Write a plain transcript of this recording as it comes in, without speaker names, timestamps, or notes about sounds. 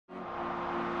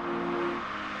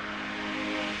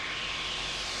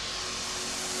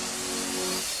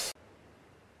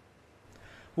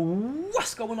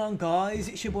What's going on, guys?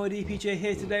 It's your boy DPJ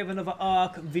here today with another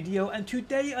ARK video, and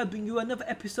today I bring you another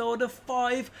episode of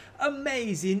 5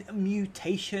 amazing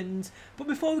mutations. But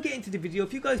before we get into the video,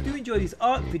 if you guys do enjoy these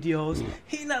ARK videos,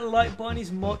 hitting that like button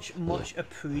is much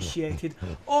appreciated.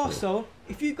 Also,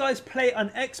 if you guys play on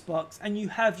Xbox and you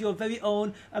have your very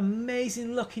own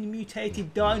amazing looking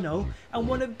mutated dino and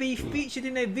want to be featured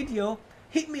in a video,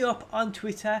 hit me up on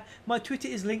Twitter. My Twitter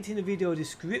is linked in the video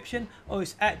description, or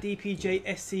it's at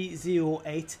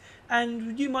DPJSC08,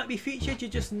 and you might be featured, you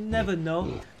just never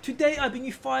know. Today I bring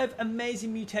you 5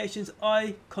 amazing mutations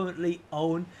I currently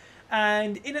own,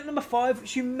 and in at number 5,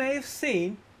 which you may have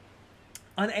seen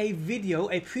on a video,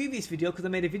 a previous video, because I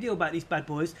made a video about these bad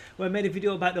boys, where I made a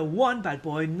video about the one bad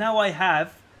boy. Now I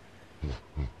have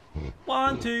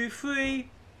 1, 2, 3,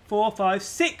 4, 5,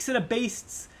 6 of the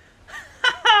beasts.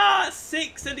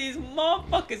 6 of these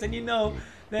motherfuckers, and you know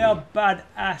they are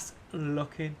badass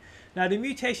looking. Now the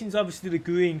mutation is obviously the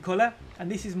green colour,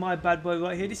 and this is my bad boy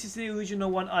right here. This is the original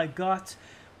one I got.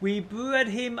 We bred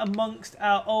him amongst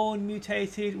our own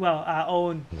mutated, well, our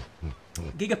own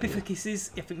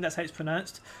Gigapithecus, I think that's how it's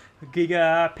pronounced,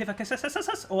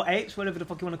 Gigapithecus or apes, whatever the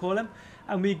fuck you want to call them.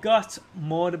 And we got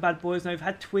more of the bad boys. Now we've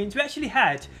had twins. We actually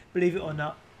had, believe it or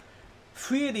not,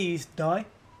 3 of these die.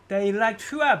 They lagged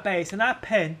through our base, and our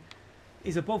pen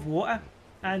is above water.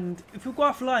 And if we go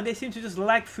offline, they seem to just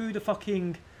lag through the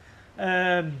fucking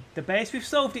the base. We've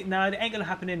solved it now. It ain't gonna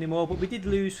happen anymore. But we did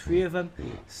lose 3 of them,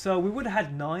 so we would have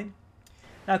had 9.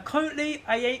 Now currently,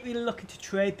 I ain't really looking to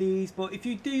trade these. But if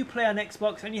you do play on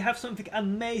Xbox and you have something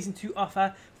amazing to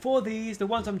offer for these, the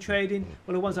ones I'm trading,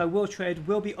 well, the ones I will trade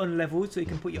will be unleveled, so you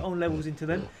can put your own levels into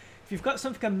them. If you've got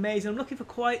something amazing, I'm looking for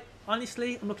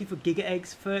honestly, I'm looking for giga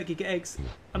eggs, 30 giga eggs.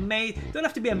 Don't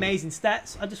have to be amazing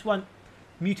stats. I just want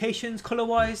mutations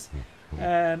color-wise.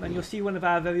 And you'll see one of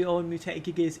our very own mutated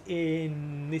gigas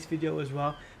in this video as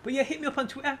well. But yeah, hit me up on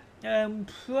Twitter.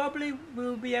 Probably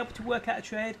will be able to work out a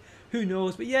trade. Who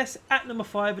knows? But yes, at number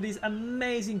 5 of these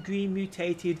amazing green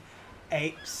mutated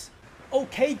apes.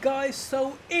 Okay guys,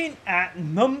 so in at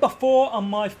number 4 on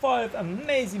my 5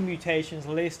 amazing mutations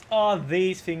list are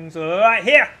these things right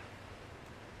here.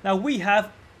 Now we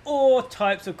have all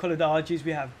types of coloured RGs.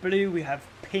 We have blue, we have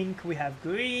pink, we have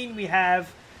green, we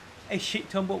have a shit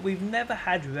ton, but we've never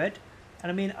had red.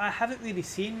 And I mean, I haven't really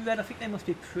seen red. I think they must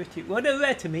be pretty, well, they're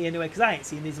red to me anyway, because I ain't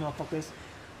seen these motherfuckers.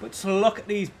 But just look at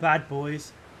these bad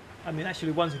boys. I mean,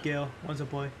 actually one's a girl, one's a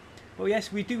boy. But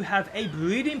yes, we do have a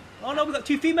breeding. Oh no, we got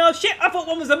 2 females. Shit, I thought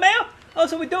one was a male. Oh,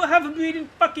 so we don't have a breeding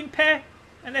fucking pair,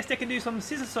 unless they can do some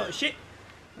scissor sort of shit.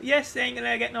 But yes, they ain't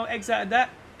gonna get no eggs out of that.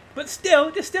 But still,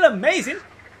 they're still amazing.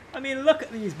 I mean, look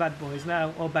at these bad boys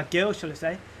now, or bad girls, shall I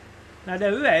say. Now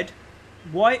they're red,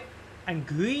 white, and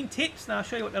green tips. Now I'll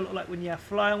show you what they look like when you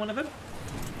fly on one of them.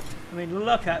 I mean,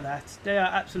 look at that. They are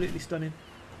absolutely stunning.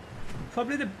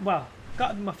 Probably the, well, got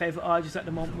to be my favourite RGs at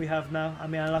the moment we have now. I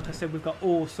mean, like I said, we've got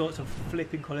all sorts of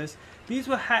flipping colours. These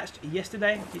were hatched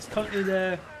yesterday. It's currently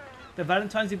the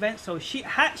Valentine's event, so shit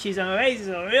hatches and raises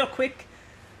are real quick.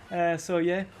 So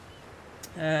yeah,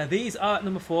 these are at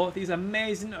number 4. These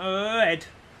amazing red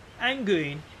and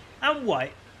green and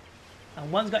white,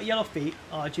 and one's got yellow feet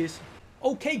RGs.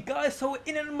 Okay guys, so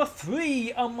in at number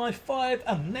 3 on my 5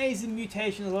 amazing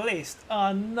mutations list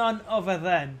are none other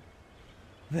than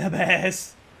the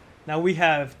bears. Now we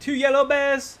have 2 yellow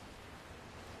bears.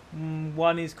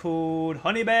 One is called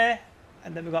Honey Bear,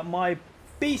 and then we've got my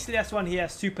beastliest one here,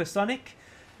 Supersonic.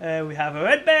 We have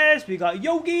red bears, we got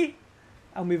Yogi,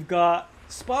 and we've got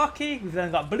Sparky. We've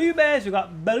then got blue bears, we've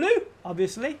got Baloo,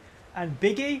 obviously, and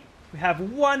Biggie. We have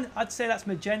one, I'd say that's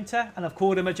magenta, and I've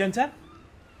called him magenta.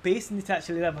 Beast, need to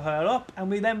actually level her up. And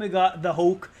we got the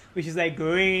Hulk, which is a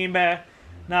green bear.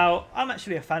 Now, I'm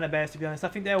actually a fan of bears, to be honest. I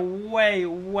think they're way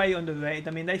underrated.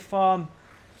 I mean, they farm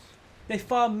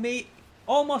meat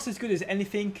almost as good as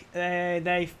anything.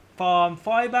 They farm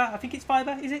fibre. I think it's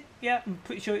fibre, is it? Yeah, I'm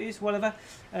pretty sure it is, whatever.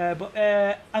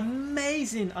 But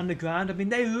amazing on the ground. I mean,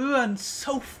 they run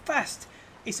so fast.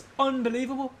 It's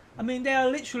unbelievable. I mean, they are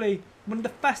literally one of the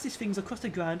fastest things across the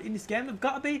ground in this game. They've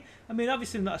got to be. I mean,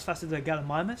 obviously not as fast as the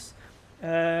Gallimimus.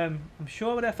 I'm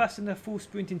sure they're faster than the full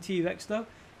sprinting T-Rex, though.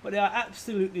 But they are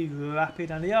absolutely rapid,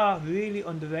 and they are really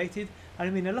underrated. And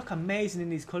I mean, they look amazing in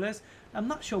these colours. I'm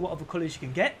not sure what other colours you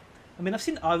can get. I mean, I've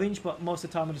seen orange, but most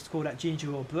of the time I just call that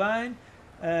ginger or brown.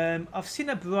 I've seen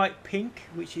a bright pink,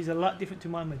 which is a lot different to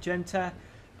my magenta.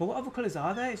 But what other colours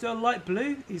are there? Is there a light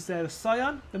blue? Is there a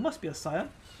cyan? There must be a cyan.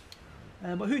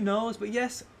 But who knows? But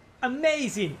yes,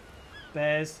 amazing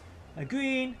bears. A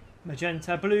green,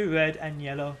 magenta, blue, red, and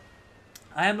yellow.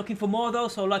 I am looking for more though,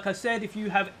 so like I said, if you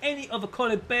have any other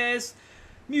coloured bears,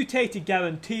 mutated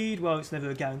guaranteed. Well, it's never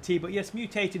a guarantee, but yes,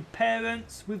 mutated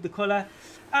parents with the colour.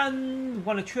 And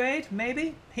want to trade?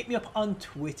 Maybe? Hit me up on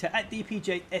Twitter at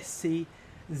DPJSC08.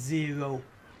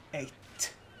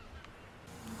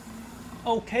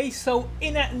 Okay, so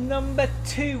in at number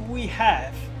 2 we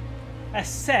have a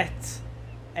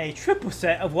triple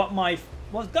set of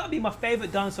what's got to be my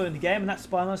favourite dinosaur in the game, and that's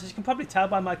Spinos, as you can probably tell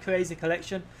by my crazy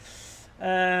collection.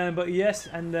 But yes,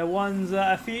 and the ones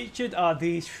that are featured are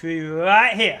these 3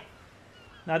 right here.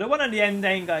 Now the one on the end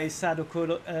ain't got his saddle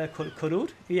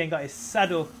cuddled. He ain't got his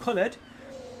saddle coloured,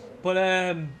 but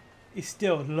you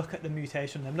still look at the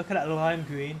mutation on them. Look at that lime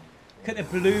green. Look at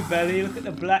the blue belly, look at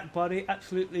the black body,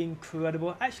 absolutely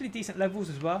incredible. Actually decent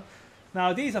levels as well.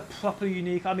 Now these are properly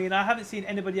unique. I mean, I haven't seen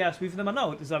anybody else with them. I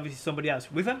know there's obviously somebody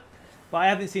else with them, but I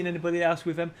haven't seen anybody else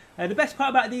with them. The best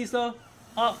part about these though,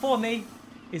 for me,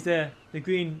 is the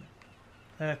green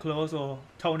claws or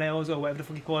toenails or whatever the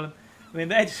fuck you call them. I mean,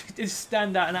 they just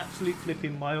stand out an absolute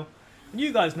flipping mile. And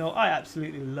you guys know I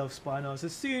absolutely love Spinos.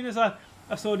 As soon as I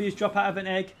saw these drop out of an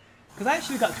egg, because I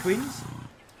actually got twins.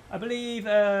 I believe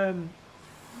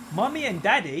Mommy and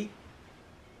Daddy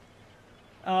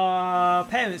are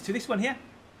parents to this one here.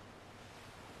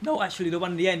 No, actually the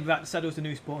one at the end without the saddle's the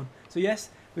new spawn. So yes,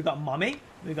 we've got Mommy,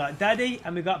 we've got Daddy,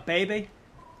 and we've got Baby.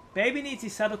 Baby needs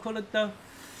his saddle coloured though.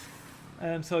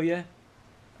 So yeah,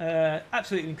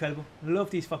 absolutely incredible. Love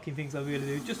these fucking things, I really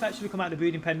do. Just actually come out of the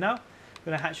breeding pen now.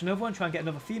 Gonna hatch another one, try and get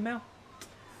another female.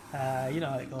 You know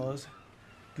how it goes.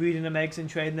 Breeding them eggs and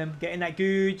trading them, getting that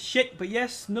good shit. But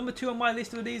yes, number 2 on my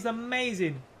list of these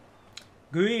amazing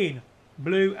green,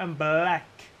 blue and black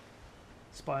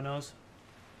Spinos.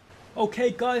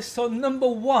 Okay guys, so number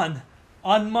 1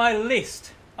 on my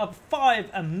list of 5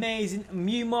 amazing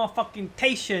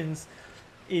Mutations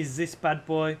is this bad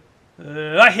boy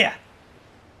right here.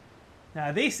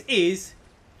 Now this is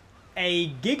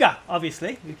a Giga,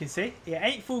 obviously, you can see. It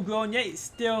ain't full grown yet, it's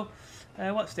still,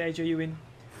 what stage are you in?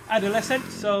 Adolescent,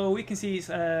 so we can see it's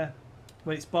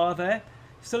its bar there.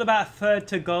 Still about a third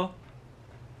to go,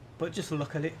 but just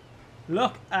look at it.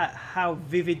 Look at how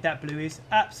vivid that blue is.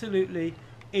 Absolutely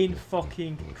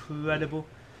fucking incredible.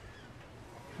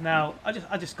 Now I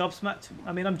just gobsmacked.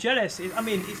 I mean, I'm jealous. I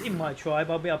mean, it's in my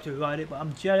tribe. I'll be able to ride it, but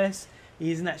I'm jealous. It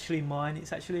isn't actually mine.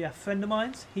 It's actually a friend of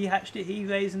mine's. He hatched it. He's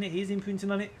raising it. He's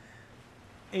imprinting on it.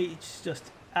 It's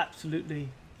just absolutely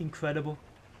incredible.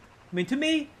 I mean, to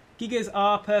me, Gigas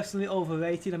are personally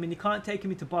overrated. I mean, you can't take him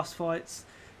into boss fights.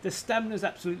 The stamina is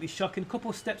absolutely shocking. A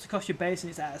couple of steps across your base and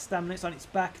it's out of stamina. It's on its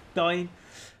back, dying.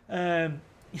 You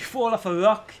fall off a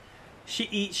rock, shit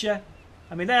eats you.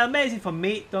 I mean, they're amazing for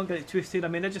meat. Don't get it twisted. I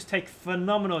mean, they just take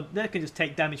phenomenal. They can just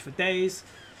take damage for days.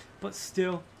 But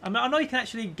still, I mean, I know you can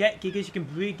actually get Gigas. You can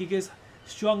breed Gigas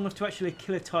strong enough to actually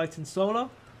kill a Titan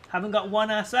solo. Haven't got one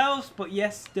ourselves, but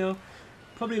yes, still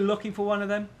probably looking for one of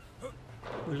them.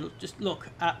 Will just look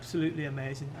absolutely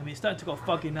amazing. I mean, it's starting to go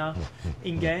foggy now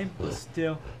in game, but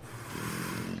still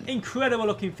incredible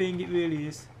looking thing. It really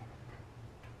is.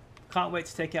 Can't wait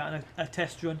to take it out on a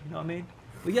test run. You know what I mean?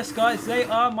 But yes, guys, they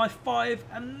are my 5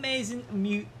 amazing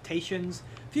Mutations.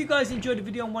 If you guys enjoyed the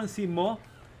video and want to see more,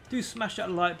 do smash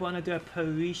that like button. I do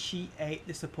appreciate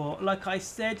the support. Like I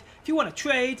said, if you want to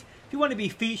trade, if you want to be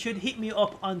featured, hit me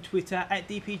up on Twitter at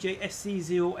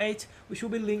DPJSC08, which will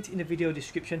be linked in the video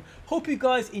description. Hope you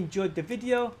guys enjoyed the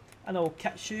video, and I will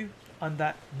catch you on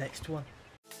that next one.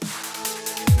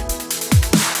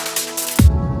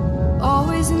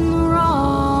 Always in the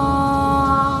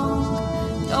wrong,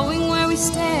 knowing where we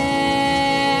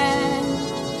stand,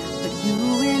 but you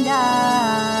and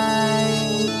I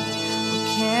will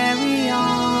carry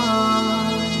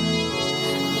on.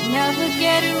 We never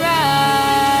get it right.